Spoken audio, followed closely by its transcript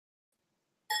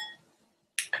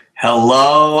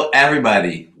Hello,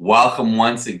 everybody. Welcome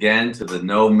once again to the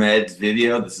No Meds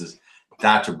video. This is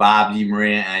Dr. Bob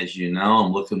DeMaria. As you know,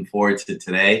 I'm looking forward to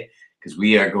today because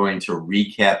we are going to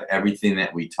recap everything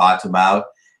that we talked about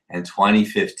in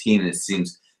 2015. It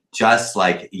seems just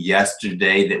like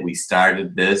yesterday that we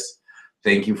started this.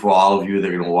 Thank you for all of you that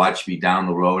are going to watch me down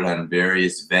the road on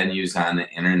various venues on the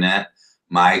internet.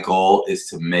 My goal is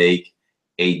to make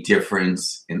a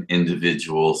difference in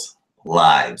individuals'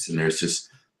 lives, and there's just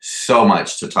so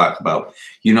much to talk about.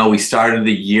 You know, we started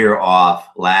the year off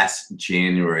last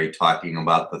January talking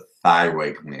about the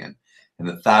thyroid gland. And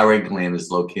the thyroid gland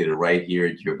is located right here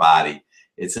in your body.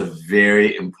 It's a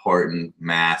very important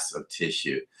mass of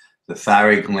tissue. The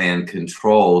thyroid gland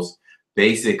controls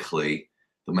basically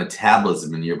the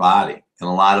metabolism in your body. And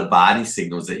a lot of body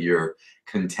signals that you're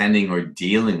contending or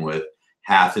dealing with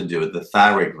have to do with the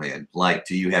thyroid gland. Like,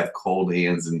 do you have cold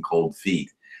hands and cold feet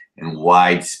and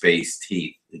wide spaced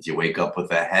teeth? Did you wake up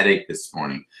with a headache this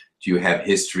morning? Do you have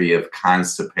history of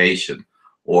constipation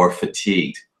or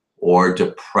fatigue or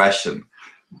depression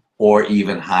or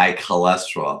even high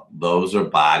cholesterol? Those are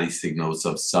body signals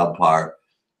of subpar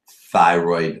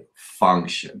thyroid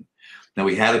function. Now,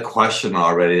 we had a question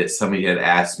already that somebody had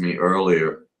asked me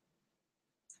earlier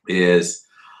is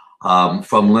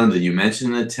from Linda. You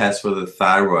mentioned in the test for the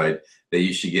thyroid that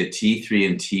you should get T3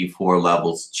 and T4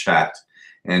 levels checked.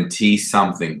 And T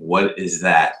something, what is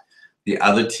that? The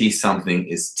other T something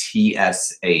is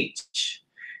TSH.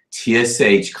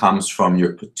 TSH comes from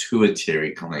your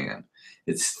pituitary gland.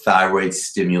 It's thyroid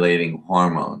stimulating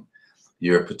hormone.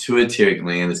 Your pituitary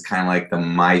gland is kind of like the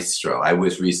maestro. I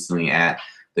was recently at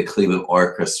the Cleveland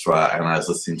Orchestra and I was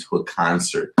listening to a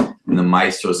concert. And the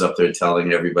maestro's up there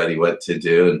telling everybody what to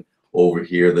do. And over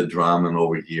here, the drum, and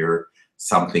over here,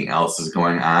 something else is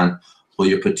going on. Well,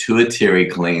 your pituitary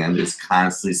gland is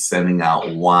constantly sending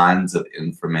out wands of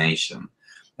information,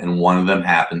 and one of them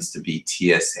happens to be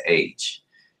TSH.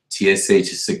 TSH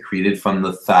is secreted from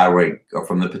the thyroid or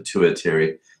from the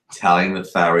pituitary, telling the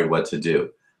thyroid what to do.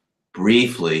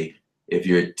 Briefly, if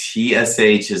your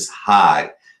TSH is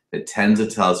high, it tends to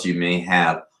tell us you may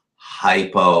have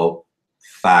hypothyroid.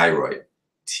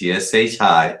 TSH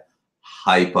high,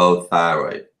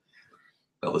 hypothyroid.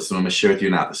 But listen, I'm going to share with you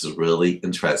now. This is really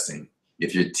interesting.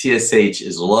 If your TSH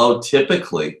is low,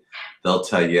 typically, they'll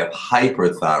tell you have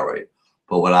hyperthyroid.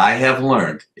 But what I have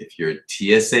learned, if your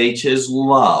TSH is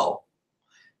low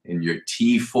and your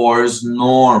T4 is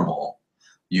normal,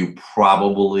 you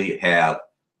probably have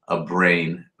a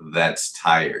brain that's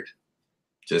tired.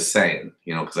 Just saying,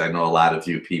 you know, because I know a lot of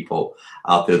you people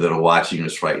out there that are watching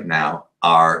us right now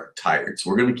are tired.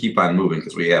 So we're going to keep on moving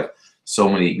because we have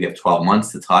 12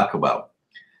 months to talk about.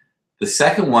 The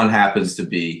second one happens to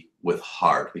be with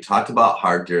heart. We talked about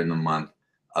heart during the month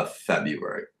of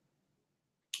February.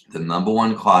 The number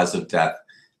one cause of death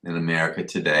in America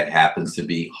today happens to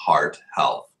be heart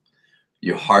health.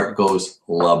 Your heart goes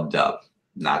lubbed up.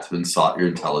 Not to insult your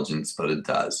intelligence, but it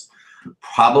does.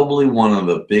 Probably one of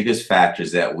the biggest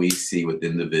factors that we see with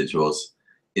individuals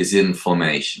is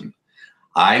inflammation.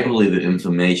 I believe that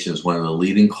inflammation is one of the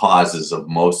leading causes of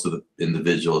most of the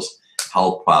individuals'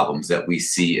 health problems that we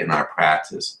see in our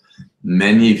practice.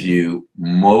 Many of you,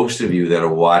 most of you that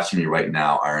are watching me right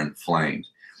now are inflamed.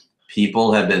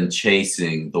 People have been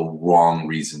chasing the wrong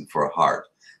reason for a heart.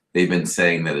 They've been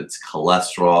saying that it's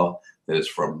cholesterol, that it's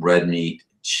from red meat,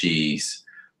 cheese,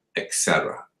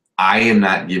 etc. I am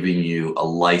not giving you a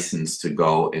license to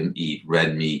go and eat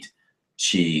red meat,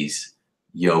 cheese,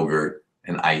 yogurt,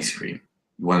 and ice cream.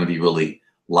 You want to be really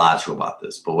logical about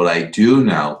this. But what I do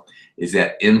know is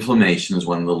that inflammation is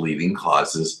one of the leading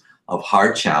causes of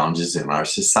heart challenges in our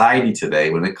society today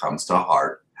when it comes to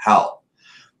heart health.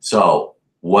 So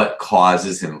what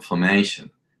causes inflammation?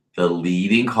 The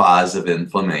leading cause of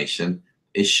inflammation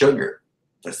is sugar.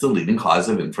 That's the leading cause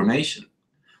of inflammation.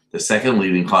 The second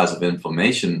leading cause of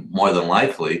inflammation, more than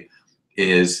likely,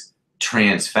 is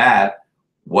trans fat,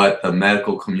 what the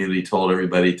medical community told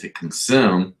everybody to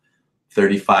consume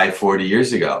 35, 40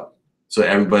 years ago. So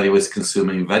everybody was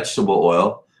consuming vegetable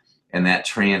oil, and that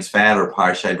trans fat or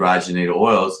partially hydrogenated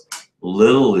oils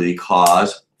literally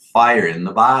cause fire in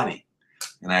the body.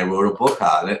 And I wrote a book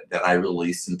on it that I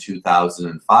released in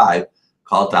 2005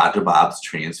 called Dr. Bob's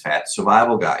Trans Fat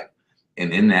Survival Guide.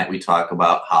 And in that, we talk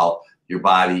about how your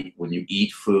body, when you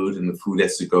eat food and the food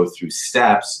has to go through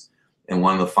steps, and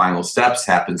one of the final steps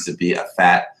happens to be a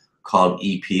fat called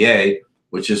EPA,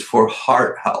 which is for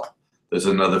heart health. There's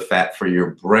another fat for your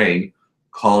brain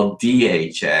called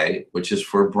DHA, which is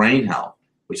for brain health,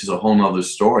 which is a whole nother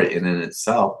story in and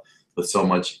itself, with so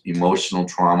much emotional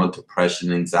trauma,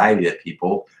 depression, anxiety that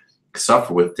people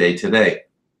suffer with day to day.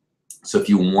 So if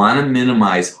you want to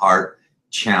minimize heart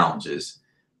challenges,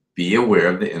 be aware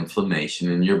of the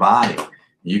inflammation in your body.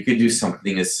 You could do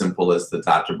something as simple as the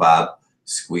Dr. Bob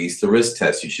squeeze the wrist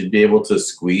test. You should be able to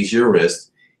squeeze your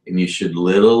wrist and you should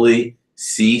literally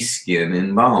see skin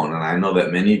and bone. And I know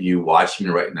that many of you watching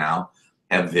me right now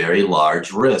have very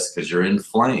large wrists because you're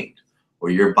inflamed. Or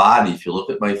your body, if you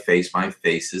look at my face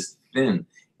is thin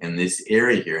in this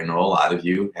area here. I know a lot of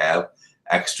you have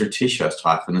extra tissue. I was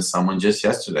talking to someone just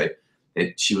yesterday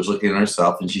that she was looking at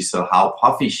herself and she said how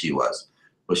puffy she was.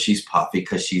 Well, she's puffy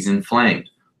because she's inflamed.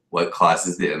 What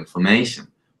causes the inflammation?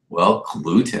 Well,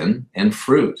 gluten and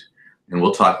fruit. And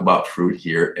we'll talk about fruit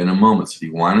here in a moment. So if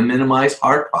you want to minimize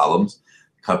heart problems,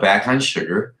 cut back on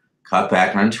sugar, cut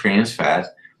back on trans fat,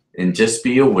 and just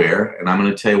be aware. And I'm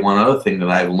going to tell you one other thing that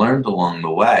I've learned along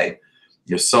the way.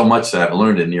 There's so much that I've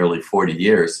learned in nearly 40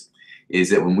 years, is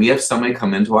that when we have somebody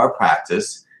come into our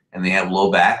practice and they have low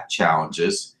back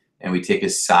challenges, and we take a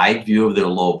side view of their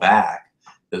low back,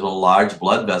 there's a large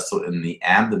blood vessel in the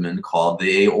abdomen called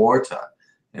the aorta.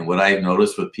 And what I've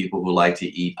noticed with people who like to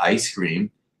eat ice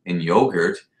cream and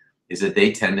yogurt is that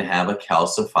they tend to have a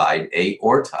calcified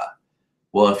aorta.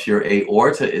 Well, if your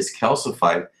aorta is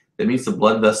calcified, that means the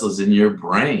blood vessels in your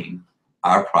brain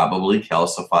are probably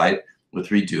calcified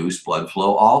with reduced blood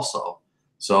flow also.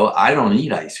 So I don't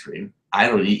eat ice cream. I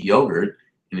don't eat yogurt.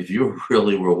 And if you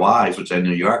really were wise, which I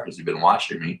know you are because you've been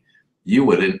watching me, you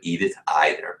wouldn't eat it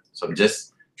either. So I'm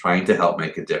just trying to help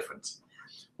make a difference.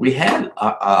 We had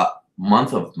a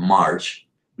month of March,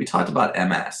 we talked about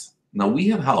MS. Now, we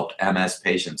have helped MS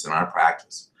patients in our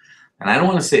practice. And I don't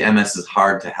want to say MS is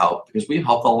hard to help because we've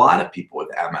helped a lot of people with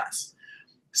MS.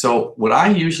 So what I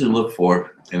usually look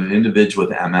for in an individual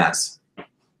with MS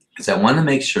is I want to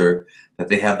make sure that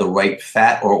they have the right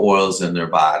fat or oils in their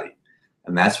body.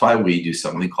 And that's why we do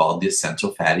something called the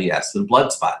essential fatty acid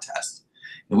blood spot test.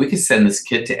 And we can send this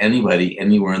kit to anybody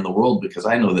anywhere in the world because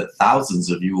I know that thousands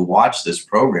of you will watch this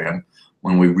program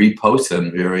when we repost it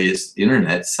on various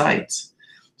internet sites.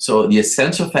 So the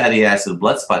essential fatty acid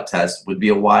blood spot test would be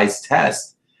a wise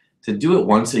test to do it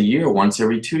once a year, once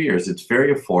every 2 years. It's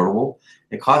very affordable.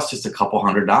 It costs just a couple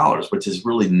 $100, which is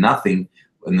really nothing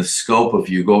in the scope of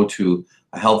you go to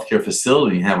a healthcare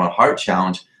facility and have a heart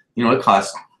challenge. You know, it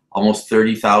costs almost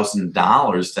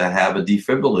 $30,000 to have a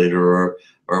defibrillator or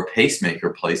a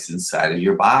pacemaker placed inside of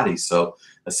your body. So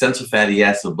essential fatty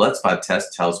acid blood spot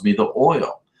test tells me the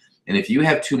oil. And if you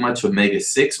have too much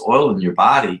omega-6 oil in your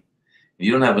body, and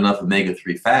you don't have enough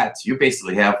omega-3 fats, you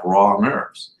basically have raw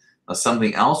nerves. Now,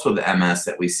 something else with MS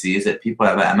that we see is that people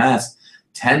who have MS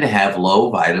tend to have low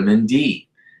vitamin D.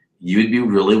 You would be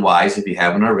really wise, if you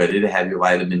haven't already, to have your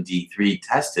vitamin D3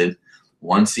 tested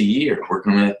once a year.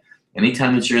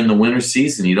 Anytime that you're in the winter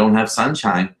season, you don't have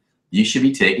sunshine, you should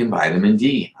be taking vitamin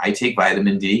D. I take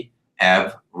vitamin D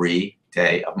every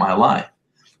day of my life.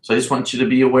 So I just want you to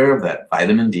be aware of that.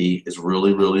 Vitamin D is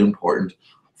really, really important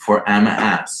for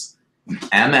MS.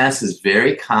 MS is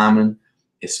very common,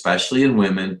 especially in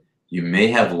women. You may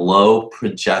have low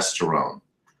progesterone.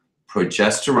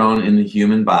 Progesterone in the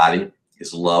human body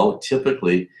is low,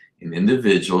 typically in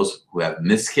individuals who have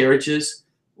miscarriages,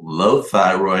 low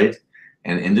thyroid,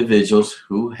 and individuals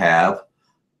who have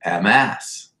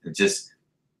MS. It's just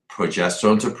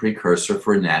progesterone's a precursor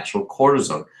for natural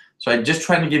cortisone. So I'm just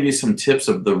trying to give you some tips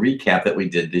of the recap that we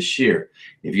did this year.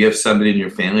 If you have somebody in your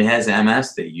family who has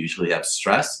MS, they usually have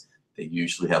stress, they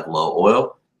usually have low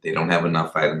oil, they don't have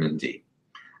enough vitamin D.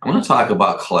 I'm going to talk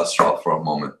about cholesterol for a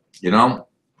moment. You know,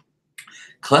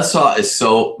 cholesterol is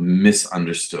so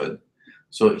misunderstood.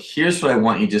 So here's what I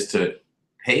want you just to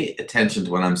pay attention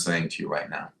to what I'm saying to you right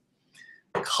now.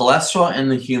 Cholesterol in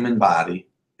the human body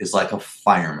is like a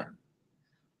fireman.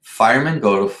 Firemen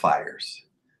go to fires.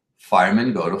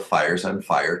 Firemen go to fires on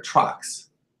fire trucks.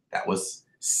 That was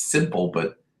simple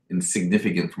but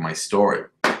insignificant for my story.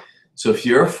 So if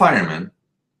you're a fireman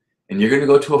and you're going to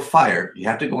go to a fire, you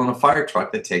have to go in a fire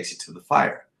truck that takes you to the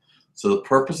fire. So the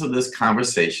purpose of this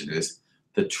conversation is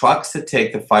the trucks that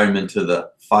take the firemen to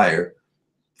the fire,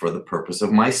 for the purpose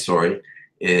of my story,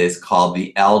 is called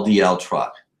the LDL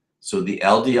truck. So the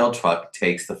LDL truck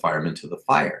takes the firemen to the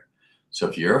fire. So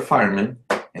if you're a fireman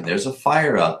and there's a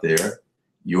fire out there,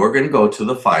 you're going to go to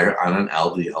the fire on an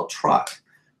LDL truck.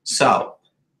 So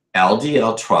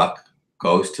LDL truck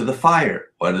goes to the fire.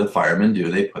 What do the firemen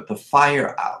do? They put the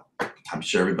fire out. I'm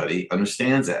sure everybody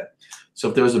understands that. So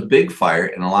if there was a big fire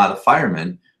and a lot of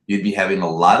firemen, you'd be having a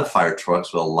lot of fire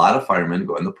trucks with a lot of firemen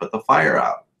going to put the fire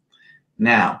out.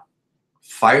 Now,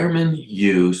 firemen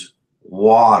use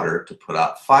water to put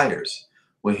out fires.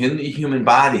 Within the human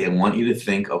body, I want you to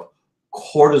think of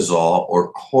cortisol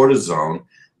or cortisone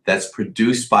that's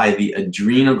produced by the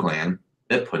adrenal gland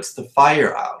that puts the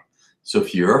fire out. So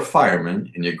if you're a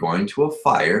fireman and you're going to a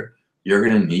fire, you're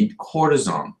going to need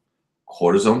cortisone.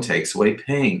 Cortisone takes away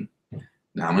pain.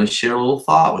 Now I'm going to share a little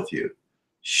thought with you.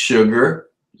 Sugar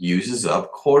uses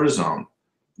up cortisone.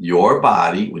 Your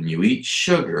body, when you eat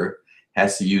sugar,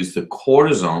 has to use the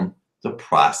cortisone to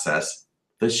process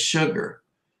the sugar.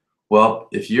 Well,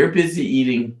 if you're busy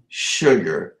eating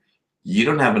sugar, you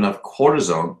don't have enough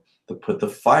cortisone to put the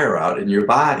fire out in your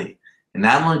body. And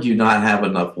not only do you not have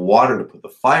enough water to put the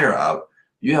fire out,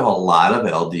 you have a lot of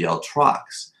LDL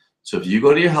trucks. So if you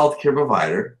go to your healthcare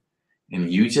provider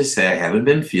and you just say, I haven't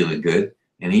been feeling good,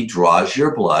 and he draws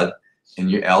your blood and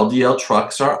your LDL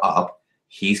trucks are up,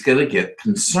 he's going to get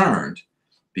concerned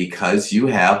because you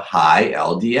have high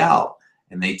LDL.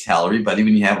 And they tell everybody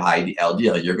when you have high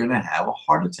LDL, you're going to have a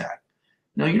heart attack.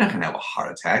 No, you're not going to have a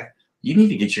heart attack. You need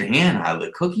to get your hand out of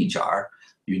the cookie jar.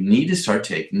 You need to start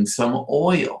taking some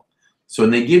oil. So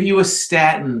when they give you a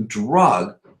statin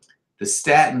drug, the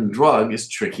statin drug is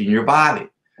tricking your body.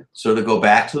 So to go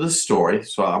back to the story,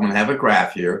 so I'm going to have a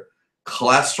graph here.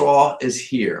 Cholesterol is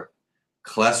here.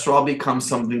 Cholesterol becomes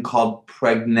something called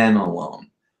pregnenolone.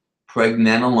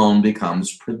 Pregnenolone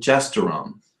becomes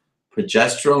progesterone.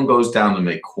 Progesterone goes down to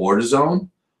make cortisone,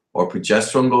 or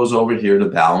progesterone goes over here to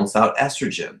balance out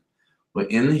estrogen. But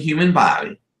in the human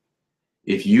body,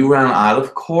 if you run out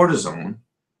of cortisone,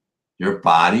 your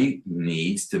body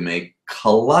needs to make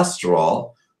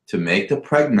cholesterol to make the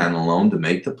pregnenolone, to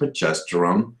make the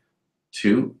progesterone,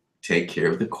 to take care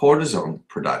of the cortisone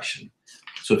production.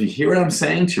 So if you hear what I'm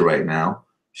saying to you right now,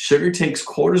 sugar takes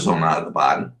cortisone out of the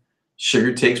body.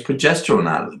 Sugar takes progesterone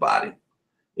out of the body.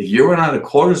 If you run out of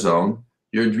cortisone,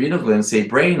 your adrenal glands say,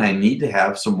 brain, I need to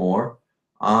have some more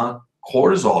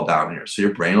cortisol down here. So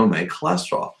your brain will make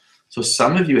cholesterol. So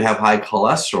some of you have high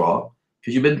cholesterol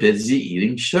because you've been busy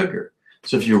eating sugar.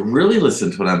 So if you really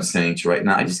listen to what I'm saying to you right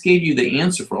now, I just gave you the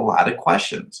answer for a lot of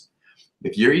questions.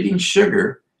 If you're eating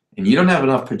sugar and you don't have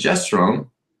enough progesterone,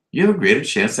 you have a greater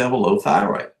chance to have a low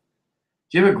thyroid.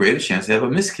 You have a greater chance to have a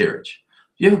miscarriage.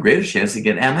 You have a greater chance to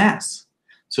get MS.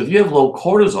 So if you have low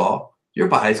cortisol, your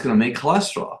body's going to make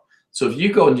cholesterol. So if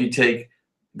you go and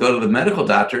go to the medical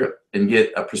doctor and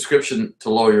get a prescription to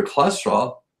lower your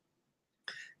cholesterol,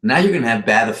 now you're going to have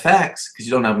bad effects because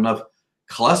you don't have enough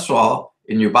cholesterol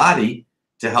in your body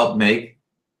to help make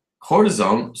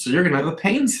cortisone. So you're going to have a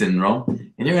pain syndrome,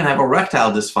 and you're going to have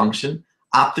erectile dysfunction,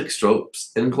 optic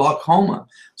strokes, and glaucoma.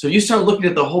 So you start looking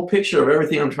at the whole picture of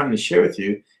everything I'm trying to share with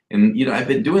you. And I've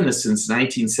been doing this since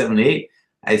 1978.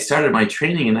 I started my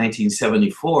training in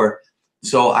 1974.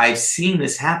 So I've seen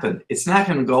this happen. It's not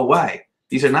going to go away.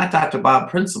 These are not Dr. Bob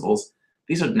principles.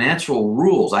 These are natural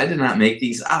rules. I did not make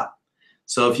these up.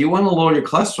 So if you want to lower your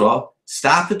cholesterol,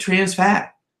 stop the trans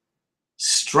fat.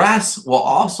 Stress will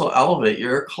also elevate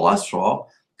your cholesterol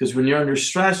because when you're under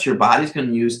stress, your body's going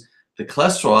to use the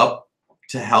cholesterol up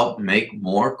to help make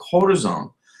more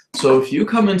cortisone. So if you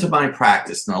come into my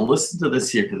practice, now listen to this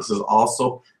here because this is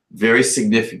also very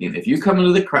significant. If you come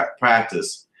into the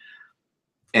practice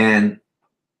and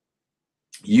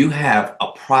you have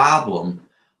a problem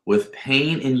with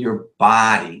pain in your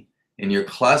body and your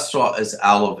cholesterol is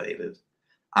elevated,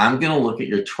 I'm going to look at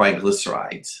your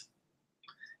triglycerides.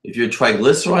 If your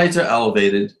triglycerides are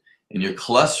elevated and your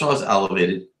cholesterol is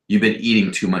elevated, you've been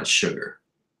eating too much sugar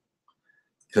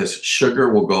because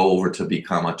sugar will go over to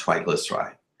become a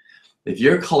triglyceride. If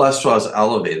your cholesterol is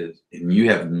elevated and you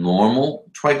have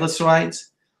normal triglycerides,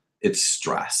 it's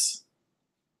stress.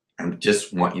 I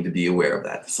just want you to be aware of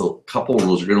that. So a couple of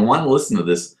rules. You're going to want to listen to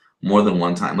this more than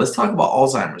one time. Let's talk about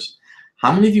Alzheimer's.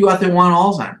 How many of you out there want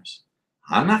Alzheimer's?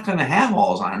 I'm not going to have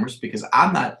Alzheimer's because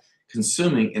I'm not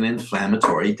consuming an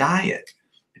inflammatory diet.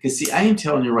 Because see, I am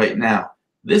telling you right now,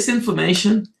 this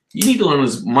inflammation, you need to learn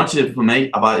as much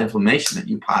about inflammation that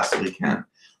you possibly can.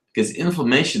 Because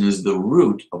inflammation is the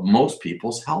root of most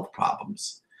people's health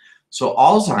problems. So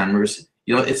Alzheimer's,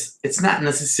 it's not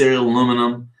necessarily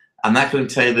aluminum. I'm not going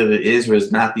to tell you that it is or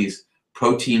is not these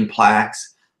protein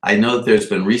plaques. I know that there's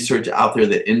been research out there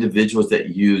that individuals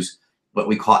that use what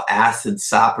we call acid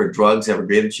stopper drugs have a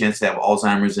greater chance to have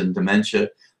Alzheimer's and dementia.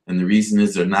 And the reason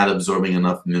is they're not absorbing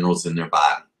enough minerals in their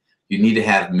body. You need to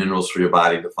have minerals for your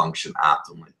body to function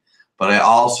optimally. But I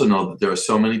also know that there are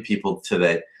so many people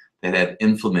today that have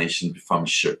inflammation from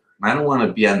sugar. And I don't want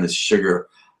to be on this sugar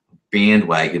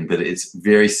bandwagon, but it's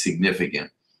very significant.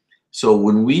 So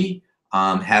when we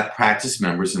have practice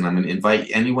members, and I'm going to invite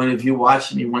any one of you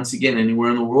watching me once again anywhere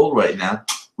in the world right now,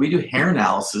 we do hair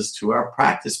analysis to our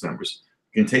practice members.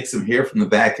 You can take some hair from the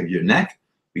back of your neck.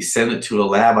 We send it to a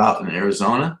lab out in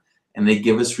Arizona, and they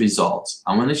give us results.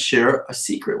 I'm going to share a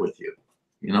secret with you.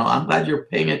 You know, I'm glad you're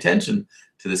paying attention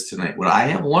to this tonight. What I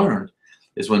have learned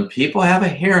is when people have a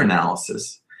hair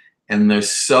analysis and their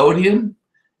sodium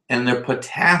and their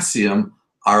potassium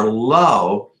are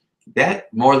low,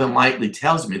 that more than likely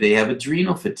tells me they have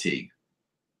adrenal fatigue.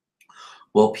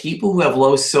 Well, people who have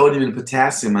low sodium and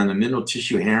potassium on the mineral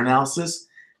tissue hair analysis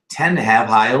tend to have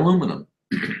high aluminum.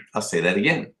 I'll say that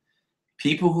again.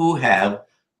 People who have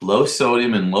low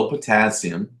sodium and low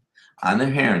potassium on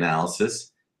their hair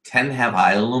analysis tend to have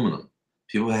high aluminum.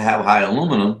 People who have high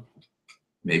aluminum,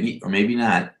 maybe or maybe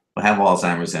not, will have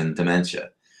Alzheimer's and dementia.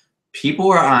 People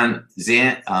who are on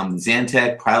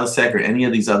Zantac, Prilosec, or any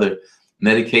of these other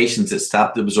medications that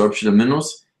stop the absorption of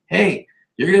minerals, hey,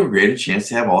 you're going to have a greater chance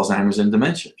to have Alzheimer's and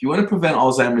dementia. If you want to prevent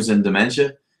Alzheimer's and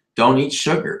dementia, don't eat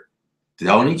sugar.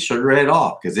 Don't eat sugar at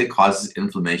all because it causes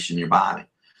inflammation in your body.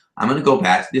 I'm going to go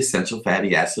back to the essential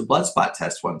fatty acid blood spot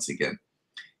test once again.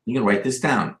 You can write this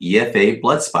down, EFA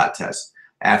blood spot test.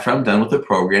 After I'm done with the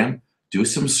program, do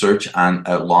some search on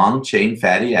a long chain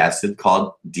fatty acid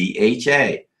called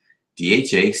DHA.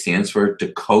 DHA stands for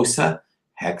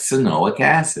docosahexaenoic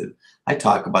acid. I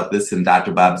talk about this in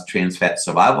Dr. Bob's Trans Fat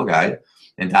Survival Guide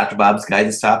and Dr. Bob's Guide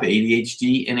to Stop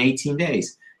ADHD in 18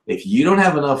 Days. If you don't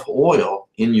have enough oil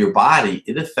in your body,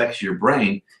 it affects your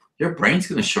brain. Your brain's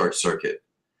going to short circuit.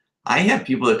 I have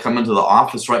people that come into the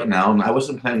office right now, and I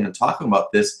wasn't planning on talking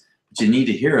about this, but you need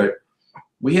to hear it.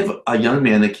 We have a young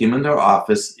man that came into our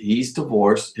office. He's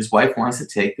divorced. His wife wants to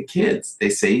take the kids. They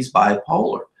say he's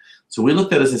bipolar. So we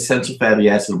looked at his essential fatty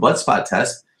acid blood spot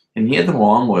test, and he had the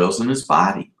wrong oils in his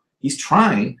body. He's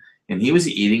trying, and he was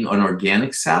eating an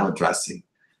organic salad dressing.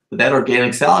 But that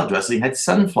organic salad dressing had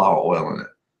sunflower oil in it.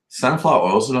 Sunflower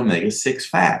oil is an omega-6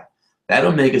 fat. That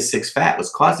omega-6 fat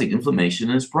was causing inflammation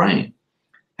in his brain.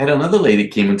 I had another lady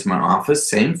came into my office,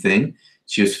 same thing.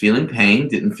 She was feeling pain,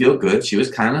 didn't feel good. She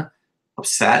was kind of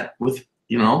upset with,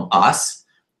 us.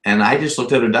 And I just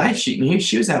looked at her diet sheet, and here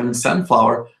she was having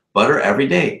sunflower butter every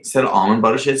day. Instead of almond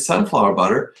butter, she had sunflower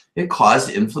butter. It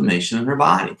caused inflammation in her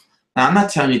body. Now, I'm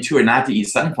not telling you to or not to eat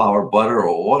sunflower butter or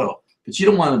oil, but you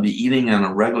don't want to be eating on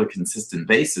a regular, consistent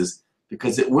basis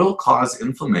because it will cause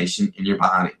inflammation in your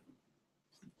body.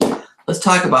 Let's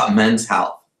talk about men's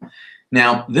health.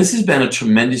 Now, this has been a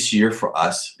tremendous year for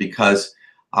us because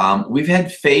we've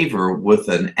had favor with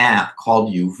an app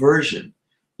called YouVersion.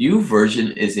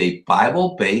 YouVersion is a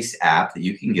Bible-based app that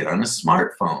you can get on a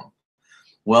smartphone.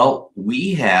 Well,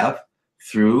 we have,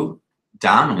 through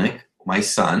Dominic, my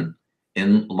son,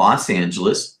 in Los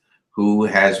Angeles, who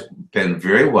has been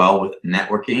very well with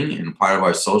networking and part of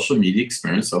our social media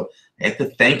experience. So I have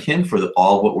to thank him for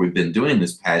all what we've been doing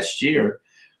this past year.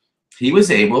 He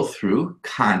was able, through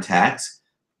contacts,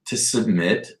 to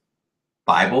submit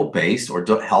Bible-based or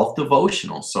health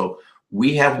devotionals. So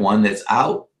we have one that's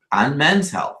out on men's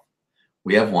health.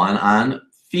 We have one on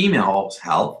female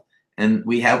health, and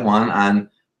we have one on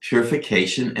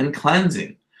purification and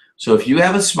cleansing. So if you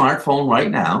have a smartphone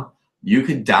right now, you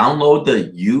could download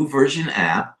the YouVersion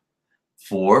app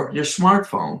for your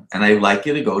smartphone, and I'd like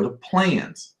you to go to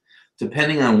plans.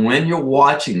 Depending on when you're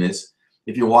watching this,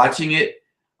 if you're watching it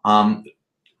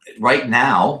right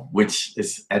now, which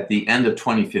is at the end of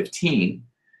 2015,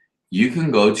 you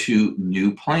can go to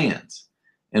new plans.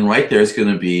 And right there is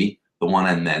going to be the one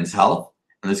on men's health,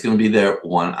 and there's going to be the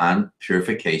one on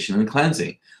purification and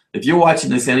cleansing. If you're watching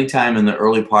this anytime in the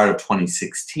early part of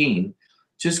 2016,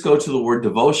 just go to the word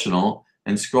devotional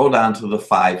and scroll down to the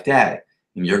 5-day,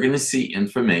 and you're going to see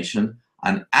information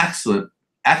on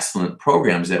excellent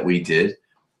programs that we did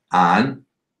on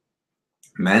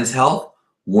men's health,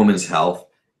 women's health,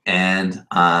 and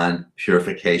on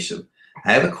purification.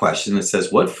 I have a question that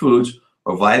says, what foods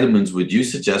or vitamins would you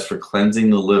suggest for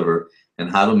cleansing the liver and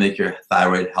how to make your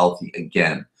thyroid healthy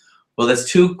again? Well,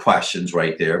 that's two questions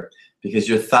right there, because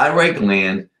your thyroid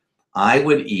gland, I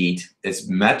would eat as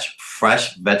much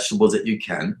fresh vegetables that you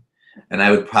can, and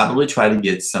I would probably try to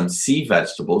get some sea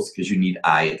vegetables because you need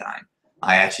iodine.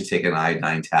 I actually take an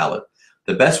iodine tablet.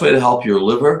 The best way to help your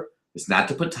liver is not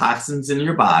to put toxins in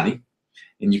your body,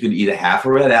 and you can eat a half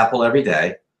a red apple every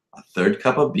day, a third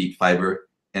cup of beet fiber,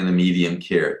 and a medium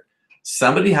carrot.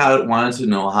 Somebody wanted to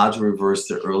know how to reverse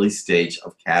the early stage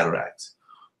of cataracts.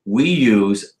 We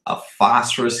use a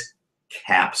phosphorus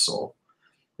capsule.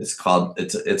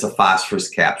 It's a phosphorus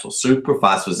capsule, super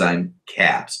phosphozyme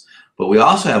caps. But we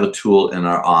also have a tool in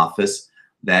our office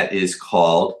that is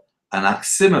called an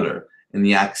oximeter. And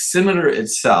the oximeter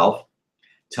itself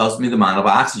tells me the amount of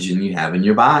oxygen you have in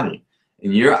your body.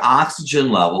 And your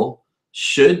oxygen level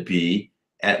should be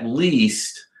at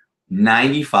least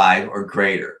 95 or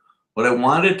greater. what I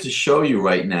wanted to show you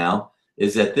right now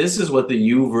is that this is what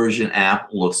the YouVersion app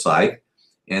looks like.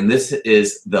 And this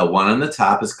is the one on the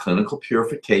top is clinical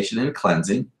purification and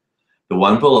cleansing. The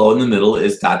one below in the middle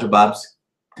is Dr. Bob's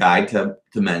Guide to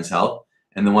Men's Health.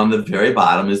 And the one at the very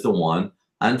bottom is the one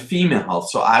on female health.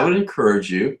 So I would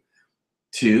encourage you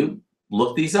to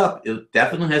look these up. It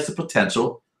definitely has the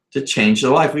potential to change their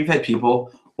life. We've had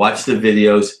people watch the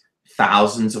videos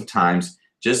thousands of times,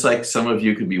 just like some of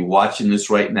you could be watching this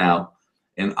right now.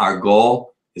 And our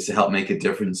goal is to help make a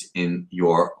difference in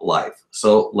your life.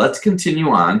 So let's continue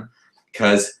on,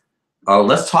 because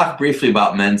let's talk briefly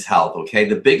about men's health, okay?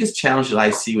 The biggest challenge that I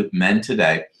see with men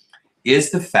today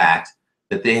is the fact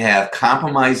that they have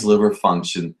compromised liver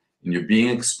function and you're being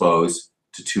exposed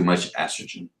to too much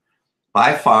estrogen.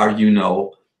 By far, you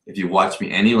know, if you've watched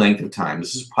me any length of time,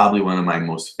 this is probably one of my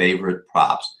most favorite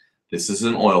props. This is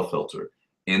an oil filter.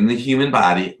 In the human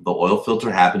body, the oil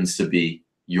filter happens to be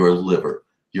your liver.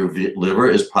 Your liver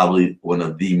is probably one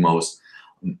of the most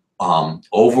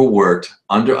overworked,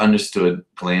 understood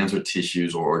glands or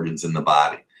tissues or organs in the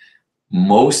body.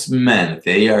 Most men, if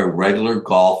they are regular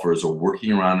golfers or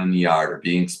working around in the yard, are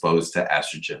being exposed to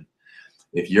estrogen.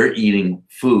 If you're eating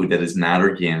food that is not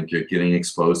organic, you're getting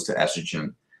exposed to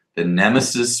estrogen. The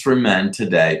nemesis for men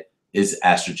today is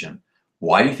estrogen.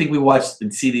 Why do you think we watch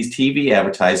and see these TV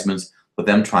advertisements with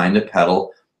them trying to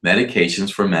peddle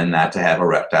medications for men not to have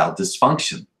erectile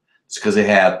dysfunction? It's because they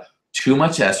have too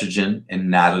much estrogen and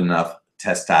not enough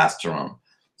testosterone.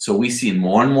 So we see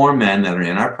more and more men that are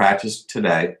in our practice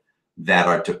today that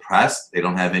are depressed, they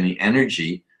don't have any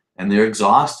energy, and they're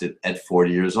exhausted at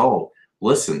 40 years old.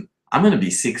 Listen, I'm going to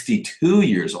be 62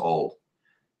 years old,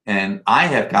 and I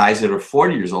have guys that are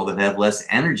 40 years old that have less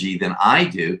energy than I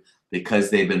do because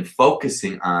they've been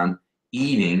focusing on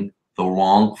eating the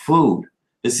wrong food.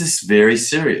 This is very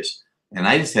serious. And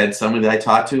I just had somebody that I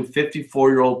talked to, a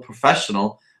 54-year-old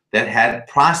professional that had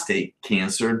prostate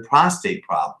cancer and prostate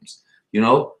problems. You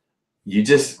know, you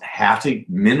just have to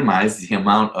minimize the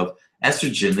amount of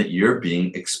estrogen that you're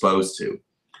being exposed to.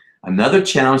 Another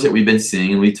challenge that we've been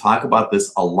seeing, and we talk about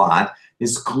this a lot,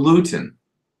 is gluten.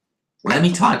 Let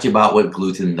me talk to you about what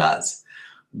gluten does.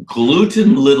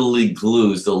 Gluten literally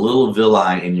glues the little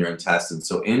villi in your intestine.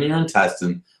 So in your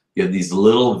intestine, you have these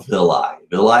little villi.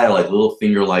 Villi are like little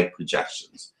finger-like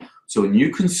projections. So when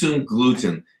you consume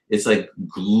gluten, it's like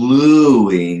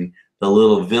gluing the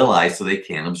little villi so they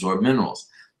can't absorb minerals.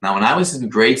 Now, when I was in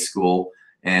grade school,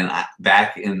 and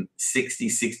back in 60,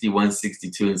 61,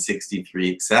 62, and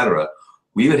 63, etc.,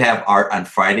 we would have art on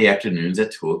Friday afternoons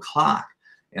at 2 o'clock.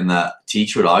 And the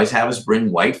teacher would always have us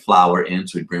bring white flour in.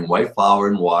 So we'd bring white flour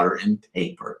and water and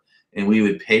paper. And we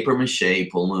would paper mache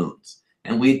balloons.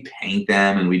 And we'd paint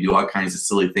them, and we'd do all kinds of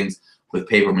silly things with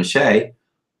paper mache.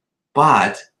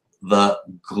 But the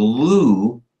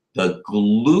glue, the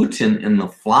gluten in the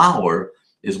flour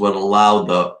is what allowed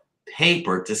the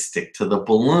paper to stick to the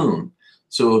balloon.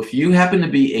 So if you happen to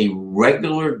be a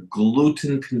regular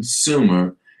gluten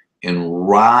consumer in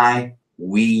rye,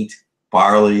 wheat,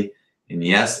 barley, and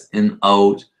yes, in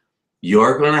oat,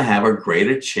 you're going to have a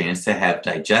greater chance to have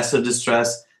digestive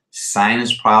distress,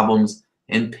 sinus problems,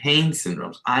 and pain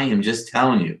syndromes. I am just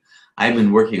telling you, I've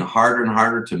been working harder and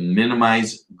harder to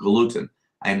minimize gluten.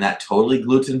 I am not totally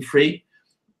gluten-free,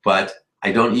 but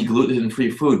I don't eat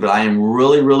gluten-free food, but I am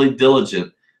really, really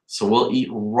diligent. So we'll eat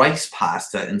rice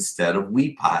pasta instead of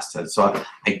wheat pasta. So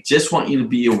I just want you to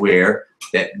be aware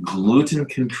that gluten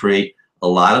can create a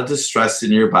lot of distress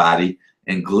in your body,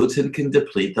 and gluten can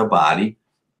deplete the body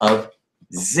of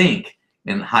zinc.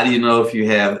 And how do you know if you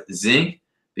have zinc?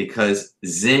 Because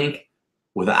zinc,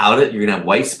 without it, you're going to have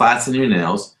white spots in your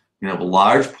nails, you're going to have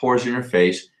large pores in your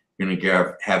face, you're going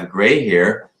to have gray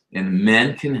hair, and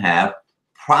men can have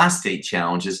prostate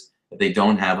challenges if they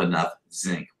don't have enough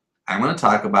zinc. I'm going to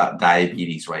talk about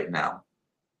diabetes right now.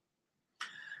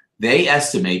 They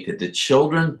estimate that the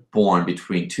children born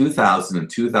between 2000 and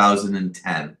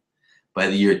 2010, by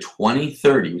the year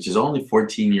 2030, which is only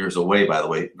 14 years away, by the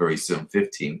way, very soon,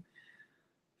 15,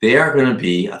 they are going to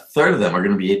be, a third of them are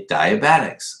going to be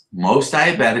diabetics. Most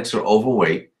diabetics are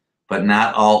overweight, but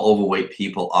not all overweight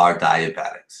people are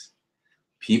diabetics.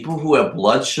 People who have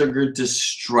blood sugar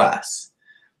distress,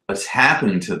 what's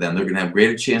happening to them, they're going to have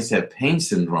greater chance to have pain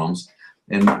syndromes,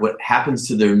 and what happens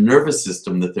to their nervous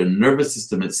system, that their nervous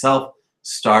system itself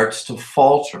starts to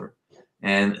falter,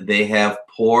 and they have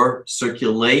poor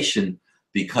circulation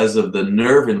because of the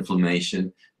nerve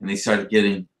inflammation, and they start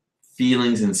getting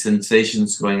feelings and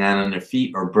sensations going on their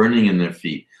feet or burning in their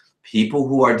feet. People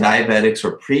who are diabetics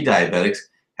or pre-diabetics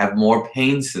have more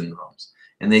pain syndromes.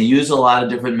 and they use a lot of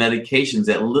different medications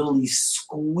that literally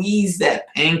squeeze that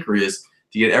pancreas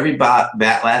to get every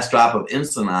last drop of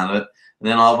insulin on it, and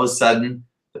then all of a sudden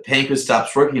the pancreas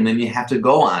stops working, and then you have to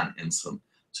go on insulin.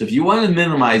 So if you want to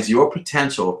minimize your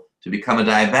potential to become a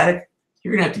diabetic,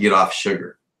 you're going to have to get off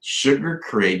sugar. Sugar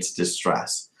creates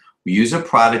distress. We use a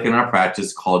product in our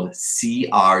practice called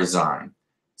CR-Zyme.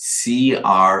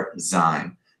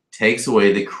 CR-Zyme takes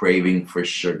away the craving for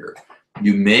sugar.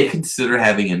 You may consider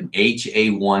having an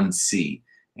HA1C.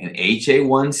 An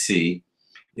HA1C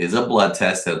is a blood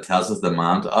test that tells us the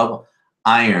amount of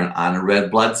iron on a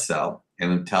red blood cell,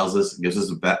 and it tells us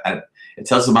the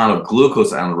amount of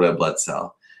glucose on a red blood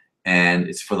cell, and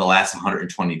it's for the last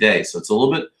 120 days. So it's a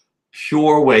little bit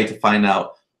pure way to find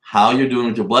out how you're doing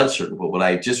with your blood sugar. But what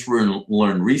I just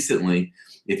learned recently,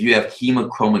 if you have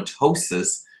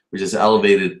hemochromatosis, which is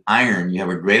elevated iron, you have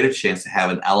a greater chance to have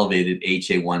an elevated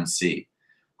HA1C.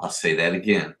 I'll say that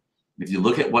again. If you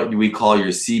look at what we call your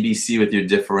CBC with your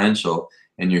differential,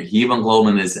 and your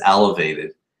hemoglobin is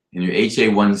elevated, and your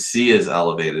HA1C is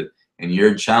elevated, and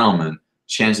you're a gentleman,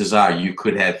 chances are you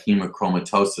could have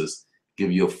hemochromatosis,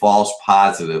 give you a false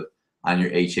positive on your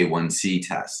HA1C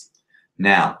test.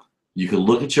 Now, you can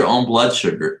look at your own blood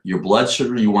sugar. Your blood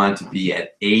sugar, you want it to be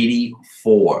at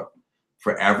 84.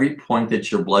 For every point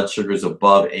that your blood sugar is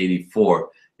above 84,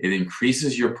 it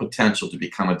increases your potential to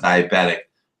become a diabetic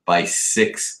by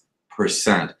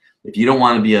 6%. If you don't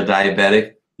want to be a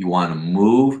diabetic, you want to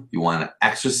move, you want to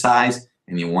exercise,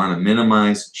 and you want to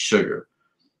minimize sugar.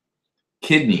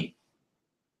 Kidney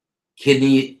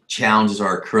challenges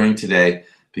are occurring today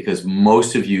because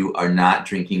most of you are not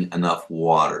drinking enough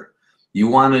water. You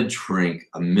want to drink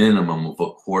a minimum of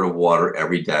a quart of water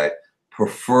every day,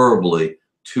 preferably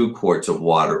 2 quarts of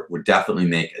water would definitely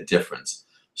make a difference.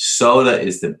 Soda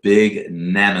is the big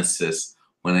nemesis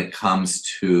when it comes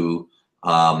to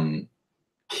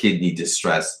kidney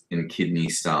distress and kidney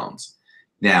stones.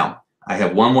 Now, I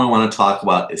have one more I want to talk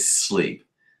about is sleep.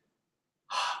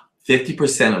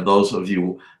 50% of those of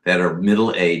you that are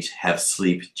middle-aged have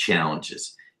sleep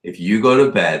challenges. If you go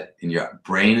to bed and your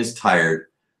brain is tired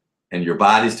and your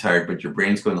body's tired, but your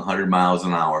brain's going 100 miles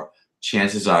an hour,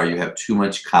 chances are you have too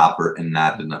much copper and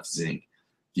not enough zinc.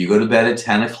 If you go to bed at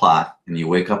 10 o'clock and you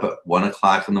wake up at 1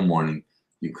 o'clock in the morning,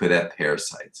 you could have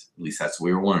parasites. At least that's what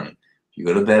we were learning. If you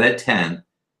go to bed at 10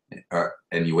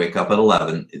 and you wake up at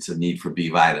 11, it's a need for B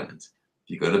vitamins. If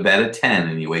you go to bed at 10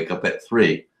 and you wake up at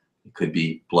 3, it could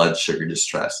be blood sugar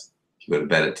distress. If you go to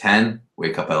bed at 10,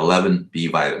 wake up at 11, B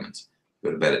vitamins. If you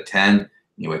go to bed at 10 and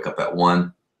you wake up at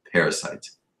 1,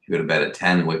 parasites. If you go to bed at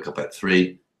 10 and wake up at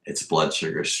 3, it's blood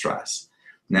sugar stress.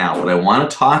 Now, what I want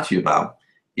to talk to you about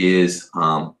is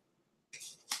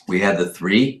we had the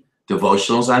 3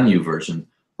 devotionals on YouVersion,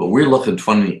 but we're looking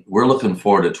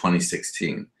forward to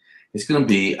 2016. It's going to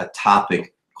be a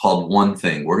topic called One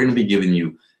Thing. We're going to be giving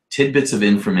you tidbits of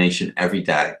information every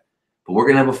day, but we're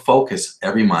going to have a focus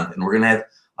every month, and we're going to have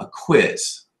a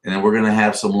quiz, and then we're going to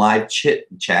have some live chat,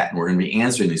 and we're going to be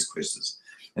answering these quizzes.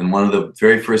 And one of the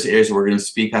very first areas we're going to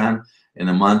speak on in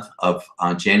the month of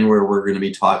January, we're going to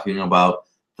be talking about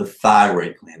the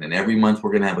thyroid gland. And every month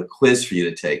we're going to have a quiz for you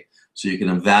to take so you can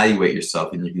evaluate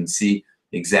yourself and you can see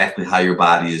exactly how your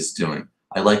body is doing.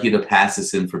 I'd like you to pass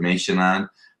this information on.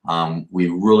 We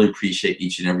really appreciate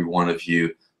each and every one of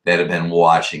you that have been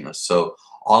watching us. So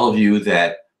all of you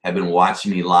that have been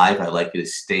watching me live, I'd like you to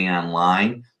stay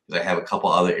online because I have a couple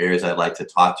other areas I'd like to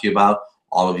talk to you about.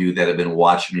 All of you that have been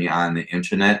watching me on the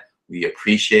internet, we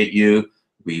appreciate you.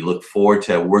 We look forward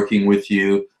to working with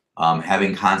you,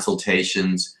 having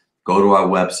consultations. Go to our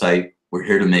website. We're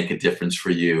here to make a difference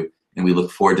for you, and we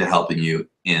look forward to helping you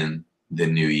in the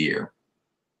new year.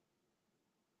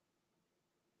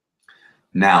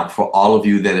 Now, for all of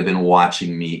you that have been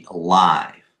watching me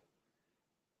live,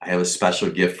 I have a special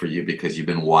gift for you because you've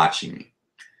been watching me.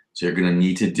 So you're going to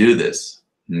need to do this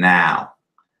now.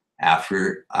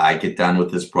 After I get done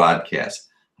with this broadcast,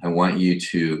 I want you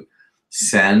to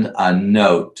send a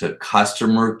note to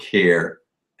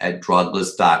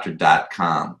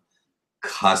customercare@druglessdoctor.com.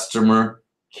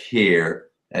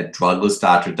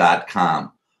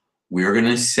 Customercare@druglessdoctor.com. We're going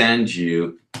to send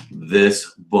you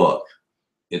this book.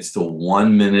 It's the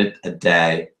 1 minute a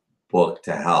day book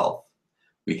to health.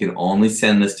 We can only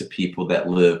send this to people that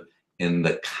live in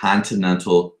the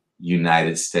continental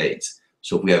United States.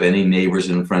 So if we have any neighbors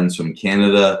and friends from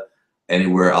Canada,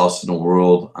 anywhere else in the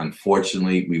world,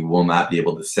 unfortunately, we will not be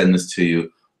able to send this to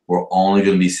you. We're only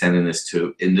going to be sending this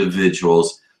to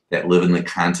individuals that live in the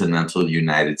continental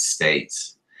United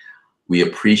States. We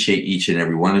appreciate each and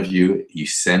every one of you. You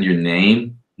send your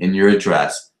name and your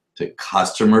address to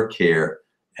customercare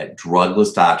at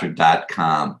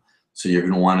druglessdoctor.com. So you're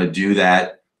going to want to do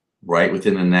that right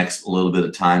within the next little bit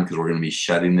of time, because we're going to be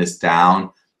shutting this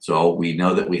down. So we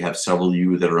know that we have several of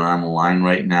you that are on the line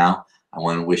right now. I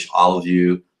want to wish all of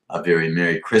you a very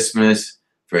Merry Christmas,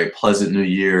 very pleasant New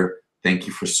Year. Thank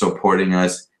you for supporting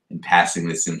us and passing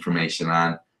this information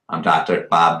on. I'm Dr.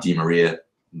 Bob DeMaria,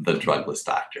 the Drugless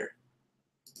Doctor.